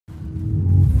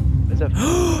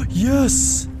stuff.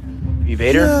 Yes. You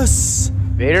Vader? Yes.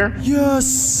 Vader?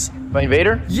 Yes. Find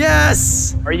Vader?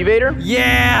 Yes. Are you Vader?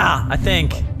 Yeah, I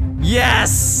think.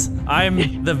 Yes.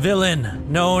 I'm the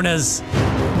villain known as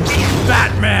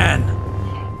Batman.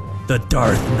 The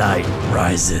Darth Knight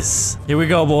rises. Here we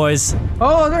go, boys.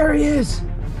 Oh, there he is.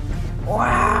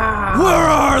 Wow. Where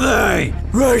are they?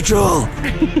 Rachel.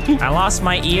 I lost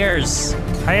my ears.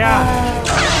 Hiya.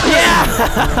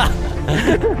 Yeah.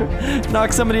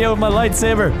 Knock somebody out with my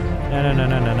lightsaber.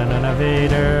 No,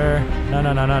 Vader. No,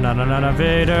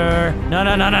 Vader. No,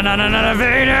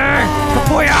 Vader.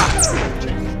 Kapoya.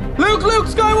 Luke,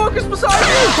 Skywalker's beside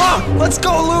you. Oh, let's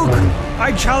go, Luke.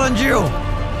 I challenge you.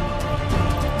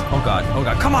 Oh God,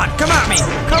 come on, come at me,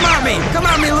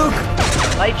 Luke.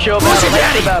 Light show Who's your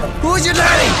daddy? battle. Who's your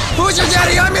daddy? Who's your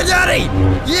daddy? I'm your daddy.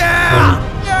 Yeah.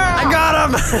 I got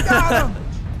him.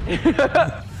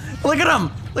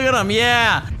 Look at him,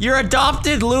 yeah. You're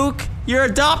adopted, Luke. You're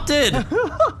adopted.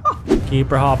 Keep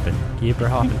her hopping.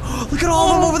 Look at all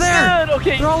of them over there. Man,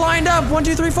 okay. They're all lined up. 1,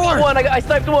 2, 3, 4. I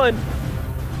sniped one.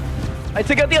 I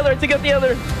took out the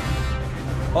other.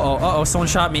 Uh-oh, someone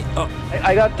shot me. Oh,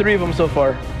 I got 3 of them so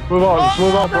far. Move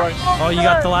on, Brian. oh, you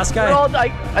got the last guy.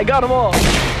 I got them all.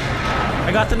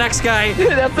 I got the next guy.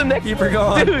 That's the next Keep her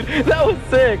going. Dude, that was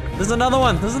sick. There's another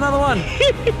one.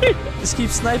 Just keep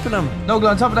sniping them. No, go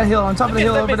on top of that hill.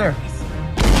 Over there.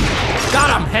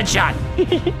 Got him. Headshot.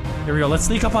 Here we go. Let's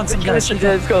sneak up on some guys.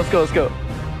 Let's go.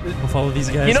 We'll follow these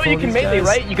guys. You know you can melee,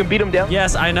 right? You can beat them down.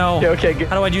 Yes, I know. Okay, good.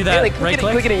 How do I do that? Right click?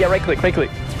 Click it. Yeah, right click.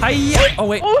 Hi-ya. Oh,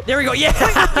 wait. There we go. Yeah.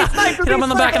 Hit him on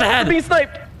the back of the head. Being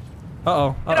sniped.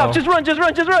 Uh-oh. Get up. Just run.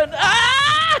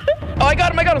 Ah! Oh, I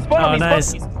got him. Spawn on me. Nice.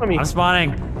 Spawn on me. I'm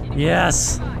spawning.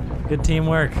 Yes. Good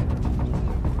teamwork.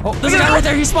 Oh, there's a guy right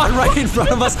there. He spawned right in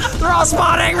front of us. They're all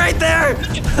spawning right there.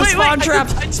 Spawn trap.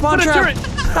 Spawn trap.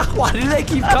 Why do they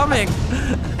keep coming?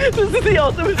 This is the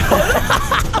ultimate spawn.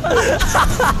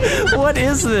 What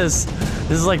is this?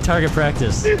 This is like target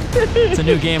practice. It's a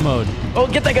new game mode. Oh,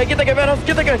 get that guy, Vanoss.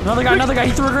 Get that guy. Another guy.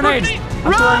 He threw a grenade.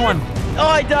 I'm throwing one. Oh,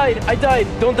 I died.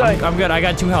 Don't die. I'm good. I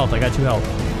got 2 health. Where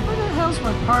the hell's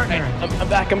my partner? I'm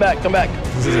back. Come back.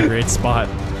 This is a great spot.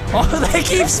 Oh, they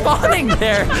keep spawning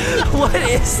there. What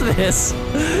is this?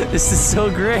 This is so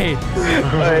great.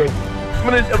 Alright. I'm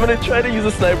gonna try to use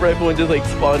a sniper rifle and just like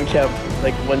spawn camp,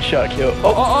 like 1-shot kill.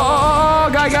 Oh,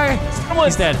 guy. Come on.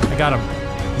 He's dead. I got him.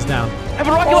 He's down. I have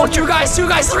a rocket launcher. 2 guys,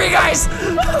 3 guys.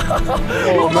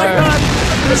 Oh my God.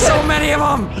 There's so many of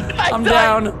them. I'm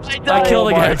down. I killed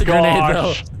the guy with the grenade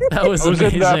though. That was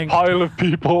amazing. In that pile of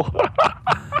people.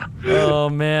 Oh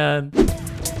man.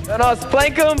 Vanoss,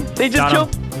 flank him. They just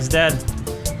killed. He's dead.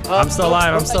 I'm still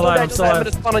alive. I'm still alive. I'm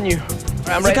gonna spawn on you.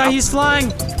 Right, the guy, he's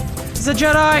flying. He's a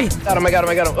Jedi. Got him.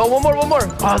 Oh, one more.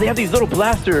 Oh, they have these little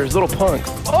blasters, little punks.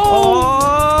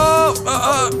 Oh.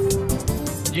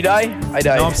 Did you die? I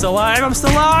died. No, I'm still alive.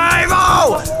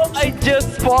 Oh! I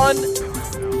just spawned.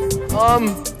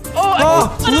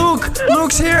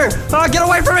 Luke's here. Get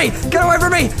away from me.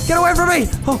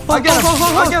 Oh, I got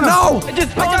him. No.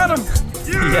 I got him.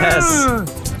 Yes.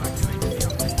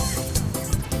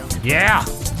 Yeah.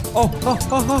 Oh.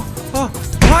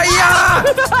 Hiya!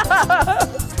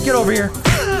 Get over here.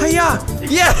 Hiya!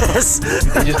 Yes!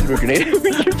 I just threw a grenade.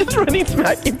 You're just running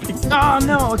smacking people. Oh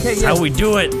no. Okay. That's how we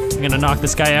do it. I'm gonna knock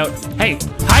this guy out. Hey!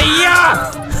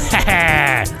 Hiya!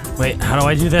 Wait, how do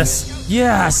I do this?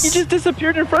 Yes! He just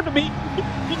disappeared in front of me.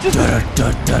 He just.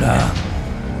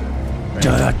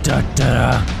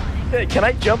 Can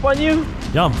I jump on you?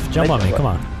 Jump on me. Come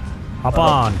on. Hop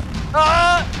on.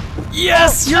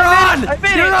 Yes, you're on! on!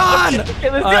 You're on! Okay,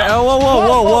 let's go.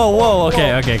 Whoa.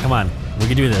 Okay, come on. We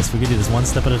can do this. One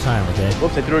step at a time, okay?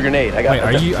 Whoops, I threw a grenade. I got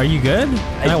Wait, are you good?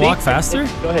 Can I walk faster?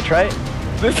 Go ahead, try it.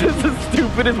 This is the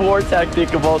stupidest war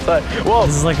tactic of all time. Whoa.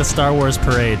 This is like the Star Wars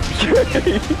parade.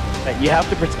 You have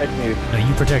to protect me. No,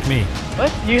 you protect me.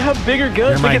 What? You have bigger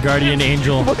guns. You're my guardian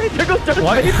angel. What?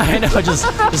 I know, just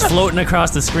floating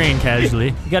across the screen casually.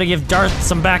 You gotta give Darth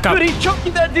some backup. Dude, he's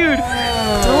choking that dude.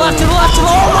 To the left.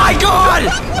 Oh my God!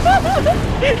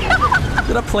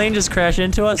 Did a plane just crash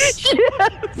into us? Yes.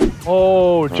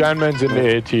 Oh, Janman's in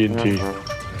the AT&T.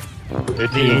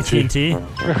 The AT&T?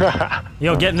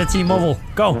 Yo, get in the T-Mobile.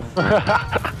 Go.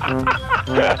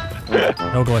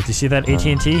 No, go. Do you see that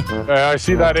AT&T? I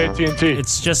see that AT&T.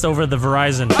 It's just over the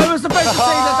Verizon. I was about to say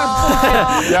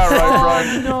that. Yeah,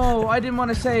 right. No, I didn't want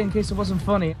to say it in case it wasn't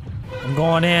funny. I'm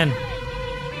going in.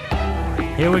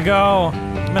 Here we go.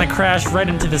 I'm gonna crash right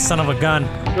into this son of a gun.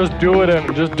 Just do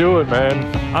it,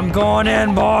 man. I'm going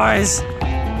in, boys.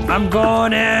 I'm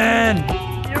going in.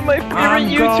 You're my favorite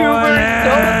YouTuber. Don't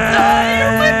die.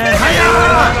 You're my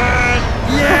favorite.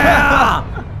 Yeah!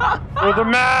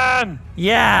 man.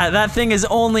 Yeah, that thing is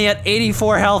only at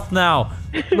 84 health now.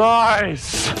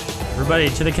 Nice. Everybody,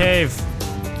 to the cave.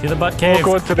 To the butt cave.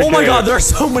 Go into the oh my cave. god, there are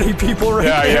so many people right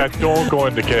there. Yeah, don't go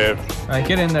in the cave. Alright,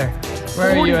 get in there.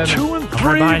 Where are you, Evan? 2 and 3.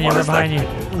 We're behind you, What we're is that? behind you.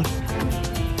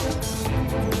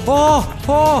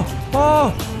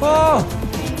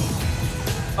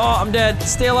 Oh, I'm dead.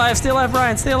 Stay alive,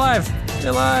 Brian. Stay alive. Stay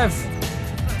alive.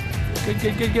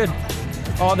 Good.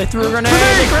 Oh, they threw a grenade.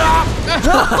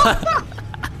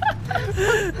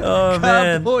 Oh,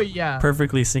 man. Oh, yeah.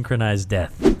 Perfectly synchronized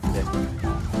death.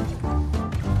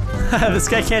 This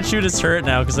guy can't shoot his turret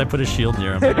now because I put a shield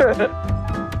near him. What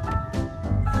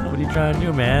are you trying to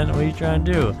do, man? What are you trying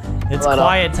to do? It's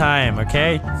quiet time,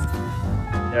 okay?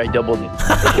 There, I doubled it.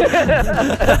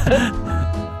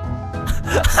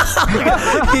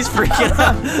 He's freaking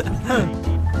out.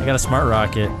 I got a smart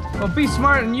rocket. Well, be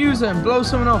smart and use it and blow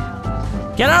someone up.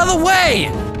 Get out of the way!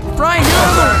 Brian, get out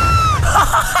of the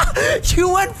way! You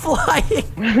went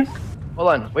flying! Hold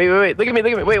on. Wait. Look at me.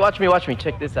 Wait, watch me.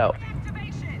 Check this out.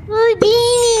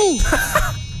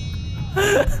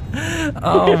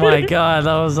 Oh my god,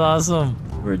 that was awesome.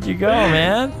 Where'd you go,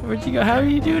 man? Where'd you go? How do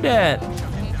you do that?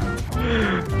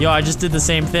 Yo, I just did the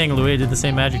same thing. Louis did the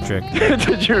same magic trick.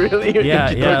 Did you really?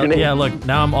 Yeah, look,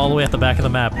 now I'm all the way at the back of the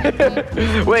map.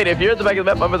 Wait, if you're at the back of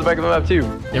the map, I'm at the back of the map too.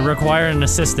 It required an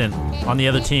assistant on the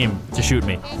other team to shoot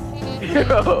me.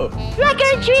 Yo. Rock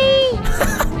or tree!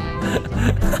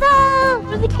 No,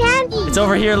 where's the candy? It's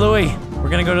over here, Louis. We're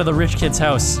gonna go to the rich kid's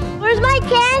house. Where's my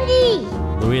candy?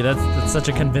 Louis, that's such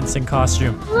a convincing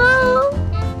costume. Hello?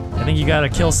 I think you gotta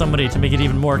kill somebody to make it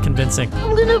even more convincing.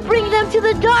 I'm gonna bring them to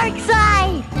the dark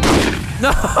side.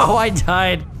 No, I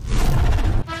died.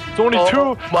 It's only Oh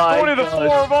two. my Only the God.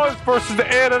 4 of us versus the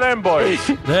 8 of them boys.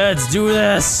 Let's do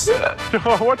this.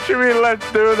 What you mean? Let's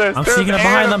do this. I'm There's sneaking up 8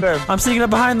 behind of them. I'm sneaking up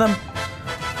behind them.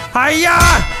 Hiya!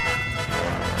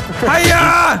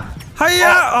 Hiya!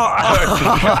 Hiya! Oh.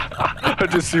 I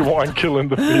just see one killing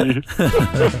the feed.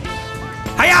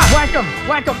 Hiya! Whack him!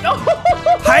 No!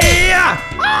 Hiya!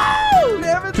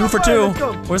 Damn it, 2 for let's 2.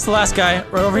 go. Where's the last guy?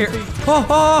 Right over here.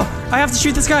 Oh, I have to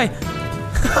shoot this guy.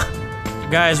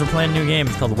 Guys, we're playing a new game.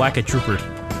 It's called Whack a Trooper.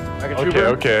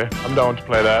 Okay. I'm down to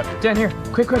play that. Down here.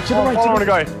 Quick, to the right. Follow the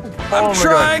guy. I'm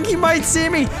trying. He might see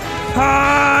me.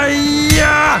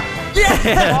 Hiya!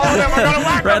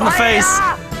 Yeah! Right in the face.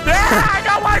 Yeah, I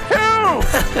got one too!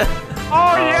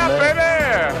 Oh, yeah,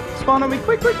 baby! Spawn on me.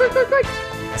 Quick.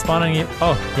 Spawning you.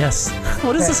 Oh, yes.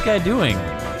 What is this guy doing?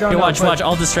 Don't Hey, know, watch. but-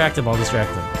 I'll distract him. Wait,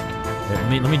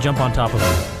 let me jump on top of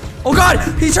him. Oh God!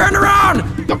 He turned around!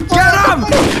 Get him!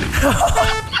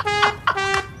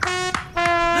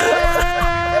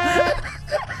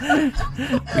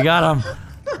 We got him.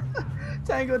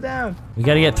 Tango down. We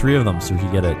gotta get 3 of them so we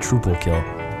can get a triple kill.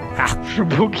 Ha!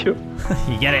 Triple kill.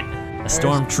 You get it? A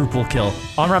storm triple kill.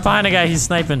 Oh, I'm right behind a guy. He's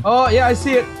sniping. Oh, yeah, I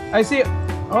see it.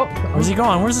 Oh, Where's he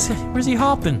going? Where's he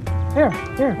hopping? here.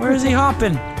 Where is he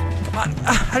hopping? Come on.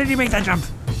 How did he make that jump?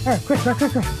 Here, quick.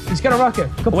 He's got a rocket.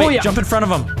 Wait, jump in front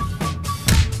of him.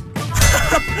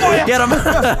 Get him!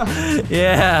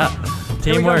 Yeah.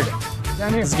 Teamwork.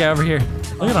 Down here. This guy over here.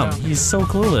 Look at him. He's so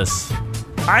clueless.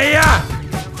 Hiya!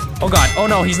 Oh God. Oh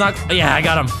no, he's not. Yeah, I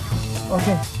got him.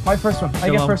 Okay, my first one. I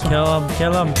get first one.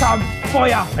 Kill him. Come,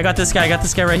 boya. I got this guy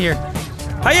right here.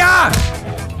 Hiya!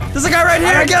 There's a guy right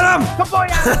here. Get him! Come,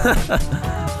 boya.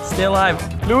 Stay alive.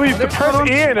 Louis, the press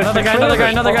in. Another guy. Oh!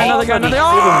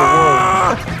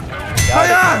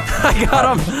 Hiya! I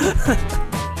got him.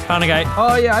 Found a guy.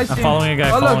 Oh yeah, I see. I'm following a guy.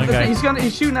 Oh look, Following a guy.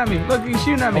 he's shooting at me. Look, he's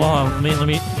shooting at me. Hold on. Let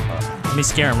me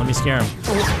scare him.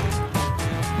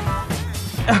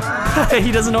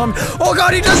 He doesn't know him. Oh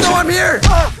God, he does know I'm here.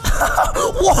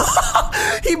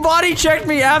 He body checked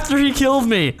me after he killed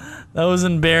me. That was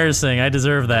embarrassing. I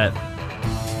deserve that.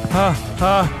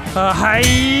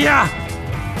 Hiya!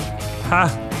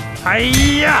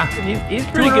 Hiya! He's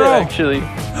pretty good actually.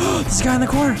 There's a guy in the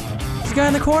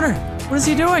corner. What is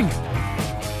he doing?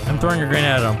 I'm throwing a grenade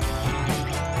at him.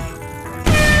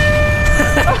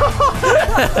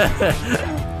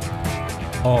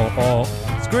 Oh.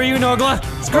 Screw you, Nogla.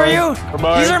 Screw you.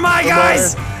 These are my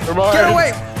guys. Get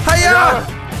away. Hiya!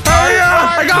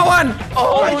 I got one.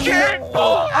 Oh, shit!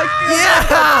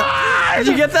 Yeah! Did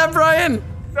you get that, Brian?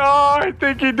 No, I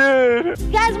think he did.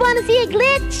 You guys want to see a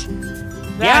glitch?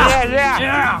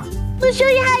 Yeah. I'm gonna show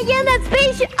you how to get in that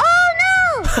spaceship. Oh no!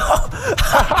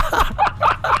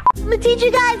 I'm gonna teach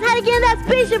you guys how to get in that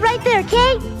spaceship right there,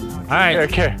 okay? All right.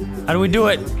 Okay. How do we do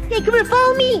it? Okay, come here,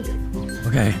 follow me.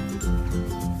 Okay.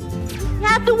 You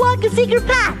have to walk a secret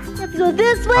path. You have to go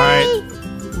this way. Right.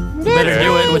 This Better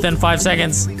do way. it within 5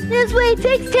 seconds. This way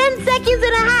takes 10 seconds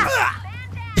and a half.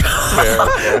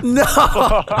 fair.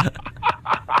 No!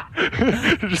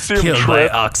 Did you see him Killed by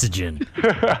trip? oxygen.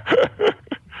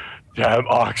 Damn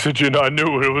oxygen, I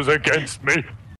knew it was against me.